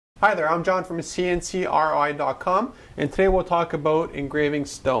Hi there, I'm John from CNCKing.com, and today we'll talk about engraving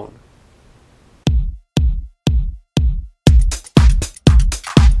stone.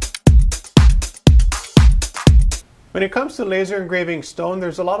 When it comes to laser engraving stone,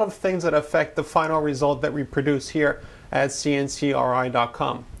 there's a lot of things that affect the final result that we produce here at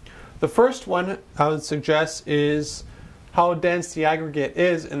CNCKing.com. The first one I would suggest is how dense the aggregate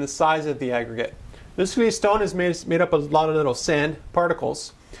is and the size of the aggregate. Basically, stone is made up of a lot of little sand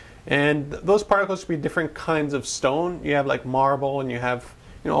particles. And those particles could be different kinds of stone. You have like marble, and you have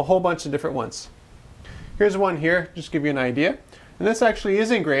a whole bunch of different ones. Here's one here, just to give you an idea. And this actually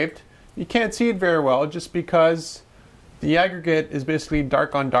is engraved. You can't see it very well just because the aggregate is basically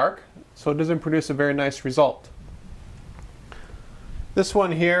dark on dark, so it doesn't produce a very nice result. This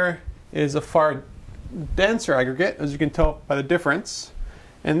one here is a far denser aggregate, as you can tell by the difference.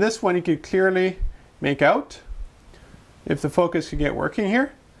 And this one you could clearly make out if the focus could get working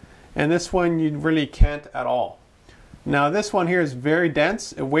here. And this one you really can't at all. Now this one here is very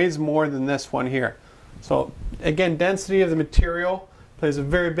dense. It weighs more than this one here. So again, density of the material plays a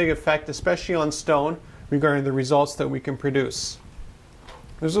very big effect, especially on stone, regarding the results that we can produce.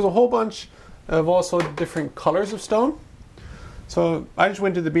 There's a whole bunch of also different colors of stone. So I just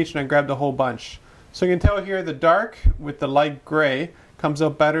went to the beach and I grabbed a whole bunch. So you can tell here the dark with the light gray comes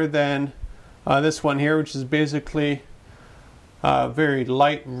out better than this one here, which is basically very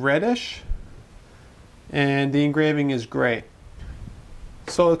light reddish, and the engraving is gray.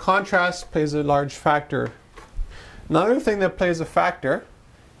 So the contrast plays a large factor. Another thing that plays a factor,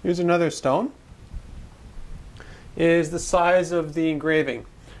 here's another stone, is the size of the engraving.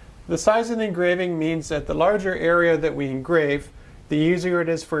 The size of the engraving means that the larger area that we engrave, the easier it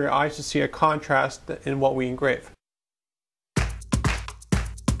is for your eyes to see a contrast in what we engrave.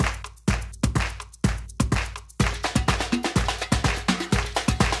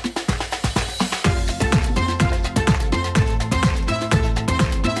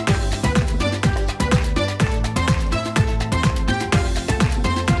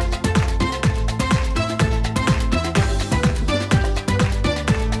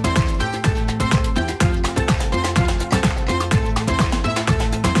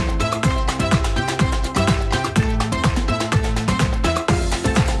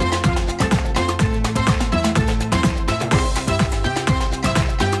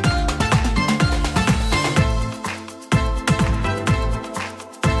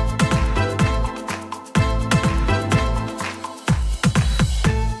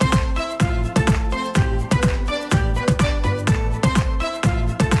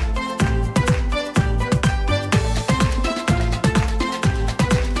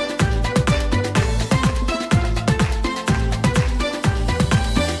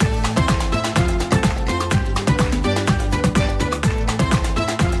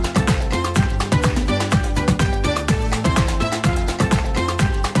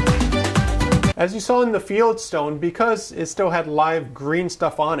 As you saw in the field stone, because it still had live green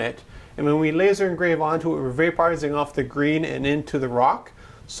stuff on it, and when we laser engrave onto it, we're vaporizing off the green and into the rock.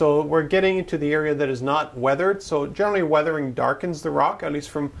 So we're getting into the area that is not weathered. So generally weathering darkens the rock, at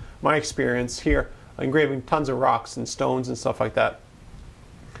least from my experience here, engraving tons of rocks and stones and stuff like that.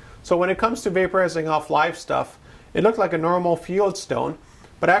 So when it comes to vaporizing off live stuff, it looked like a normal field stone,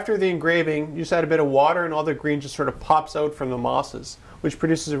 but after the engraving, you just add a bit of water and all the green just sort of pops out from the mosses, which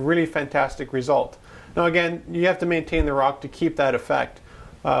produces a really fantastic result. Now again, you have to maintain the rock to keep that effect,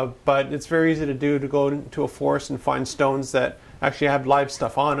 but it's very easy to do, to go into a forest and find stones that actually have live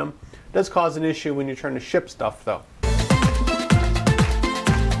stuff on them. It does cause an issue when you're trying to ship stuff though.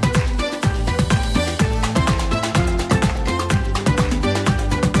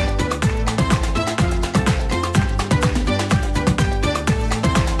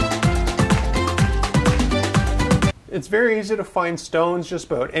 It's very easy to find stones just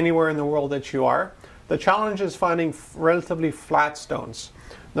about anywhere in the world that you are. The challenge is finding relatively flat stones.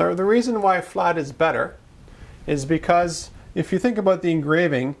 Now, the reason why flat is better is because if you think about the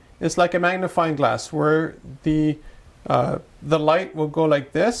engraving, it's like a magnifying glass where the light will go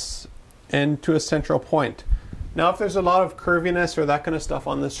like this and to a central point. Now, if there's a lot of curviness or that kind of stuff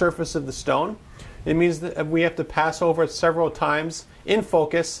on the surface of the stone, it means that we have to pass over it several times in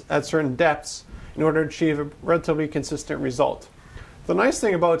focus at certain depths in order to achieve a relatively consistent result. The nice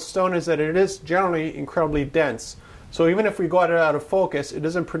thing about stone is that it is generally incredibly dense. So even if we got it out of focus, it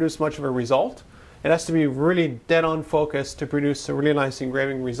doesn't produce much of a result. It has to be really dead on focus to produce a really nice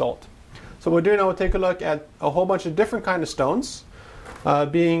engraving result. So what we'll do now, we'll take a look at a whole bunch of different kind of stones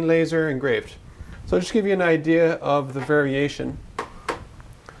being laser engraved. So I'll just give you an idea of the variation.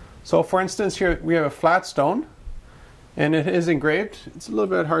 So for instance, here we have a flat stone, and it is engraved. It's a little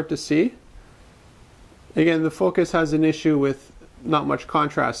bit hard to see. Again, the focus has an issue with not much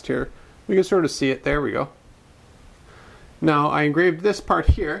contrast here. We can sort of see it. There we go. Now I engraved this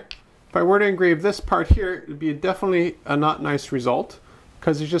part here. If I were to engrave this part here, it would be definitely a not nice result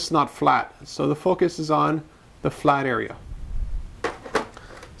because it's just not flat. So the focus is on the flat area.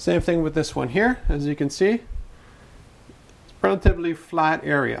 Same thing with this one here. As you can see, it's relatively flat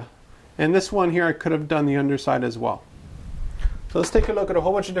area. And this one here, I could have done the underside as well. So let's take a look at a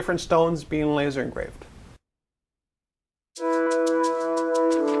whole bunch of different stones being laser engraved.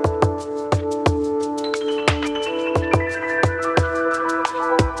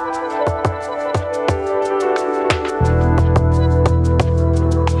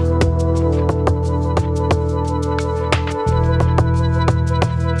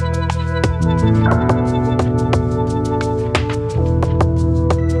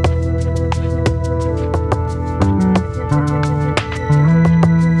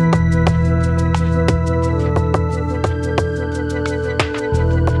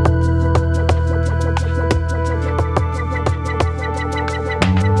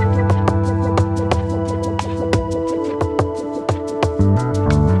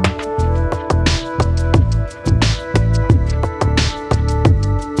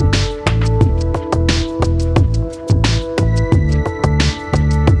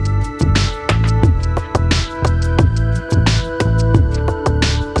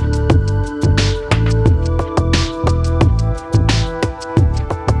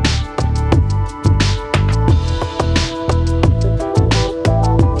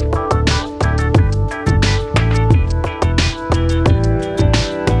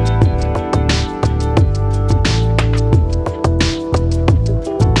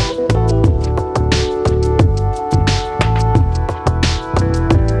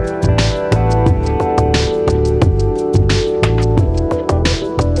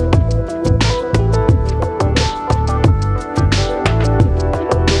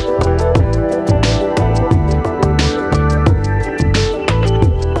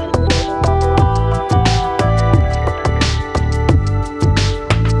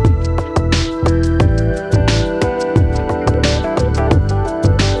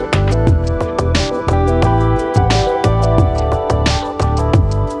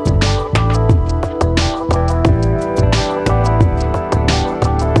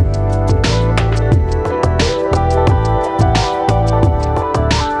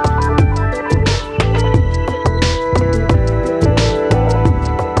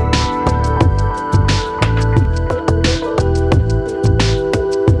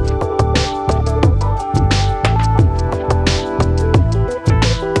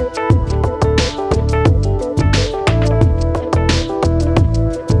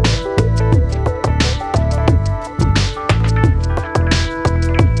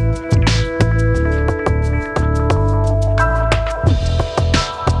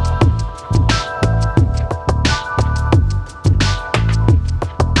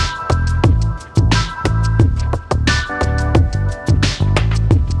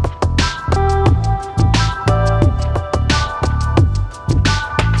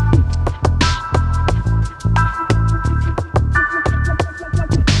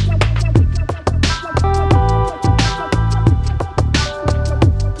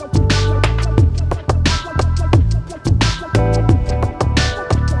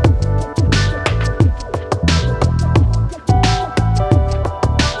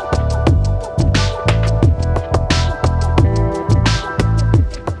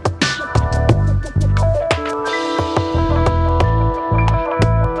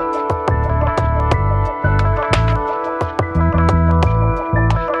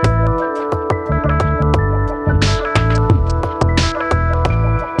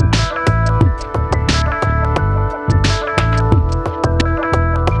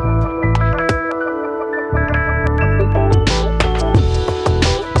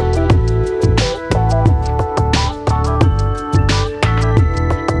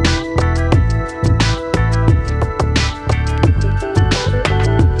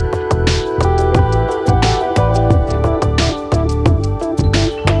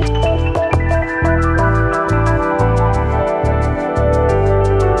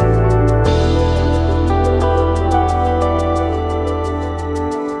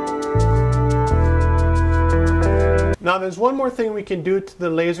 Now there's one more thing we can do to the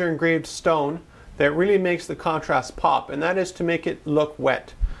laser engraved stone that really makes the contrast pop, and that is to make it look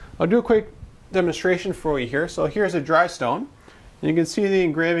wet. I'll do a quick demonstration for you here. So here's a dry stone, and you can see the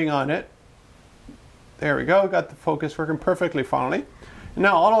engraving on it. There we go, got the focus working perfectly finally. And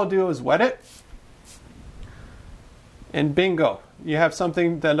now all I'll do is wet it. and bingo, you have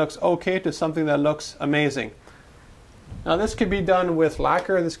something that looks okay to something that looks amazing. Now this can be done with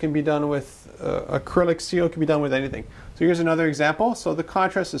lacquer, this can be done with acrylic seal, it can be done with anything. So here's another example. So the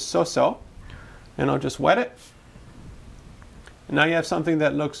contrast is so-so, and I'll just wet it. And now you have something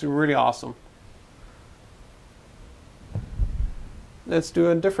that looks really awesome. Let's do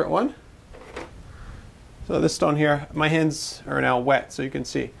a different one. So this stone here, my hands are now wet, so you can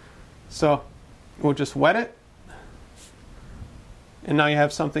see. So we'll just wet it. And now you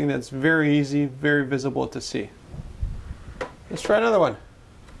have something that's very easy, very visible to see. Let's try another one.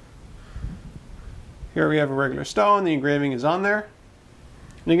 Here we have a regular stone, the engraving is on there.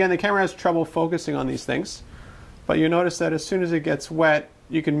 And again, the camera has trouble focusing on these things, but you notice that as soon as it gets wet,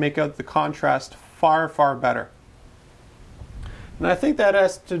 you can make out the contrast far, far better. And I think that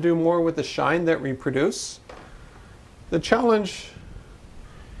has to do more with the shine that we produce. The challenge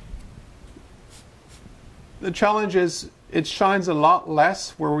is it shines a lot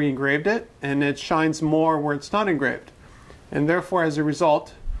less where we engraved it, and it shines more where it's not engraved. And therefore, as a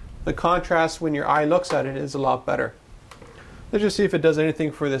result, the contrast when your eye looks at it is a lot better. Let's just see if it does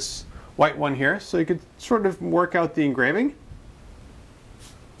anything for this white one here. So you could sort of work out the engraving.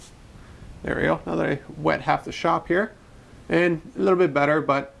 There we go. Now that I wet half the shop here. And a little bit better,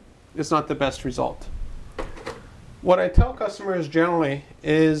 but it's not the best result. What I tell customers generally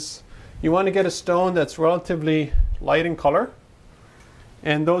is you want to get a stone that's relatively light in color,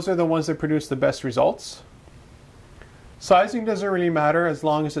 and those are the ones that produce the best results. Sizing doesn't really matter as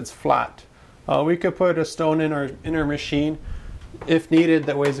long as it's flat. We could put a stone in our machine if needed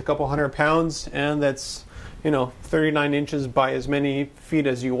that weighs a couple 100 pounds, and that's 39 inches by as many feet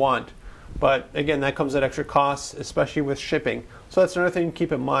as you want. But again, that comes at extra costs, especially with shipping. So that's another thing to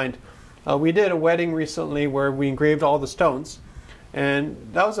keep in mind. We did a wedding recently where we engraved all the stones, and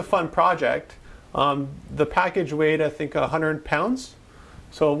that was a fun project. The package weighed, I think, 100 pounds,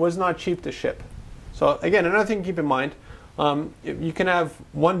 so it was not cheap to ship. So again, another thing to keep in mind, you can have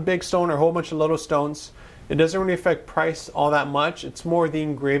one big stone or a whole bunch of little stones. It doesn't really affect price all that much. It's more the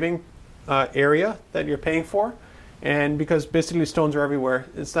engraving area that you're paying for. And because basically stones are everywhere,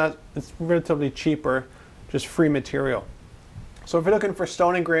 it's relatively cheaper, just free material. So if you're looking for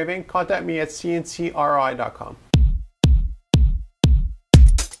stone engraving, contact me at CNCKing.com.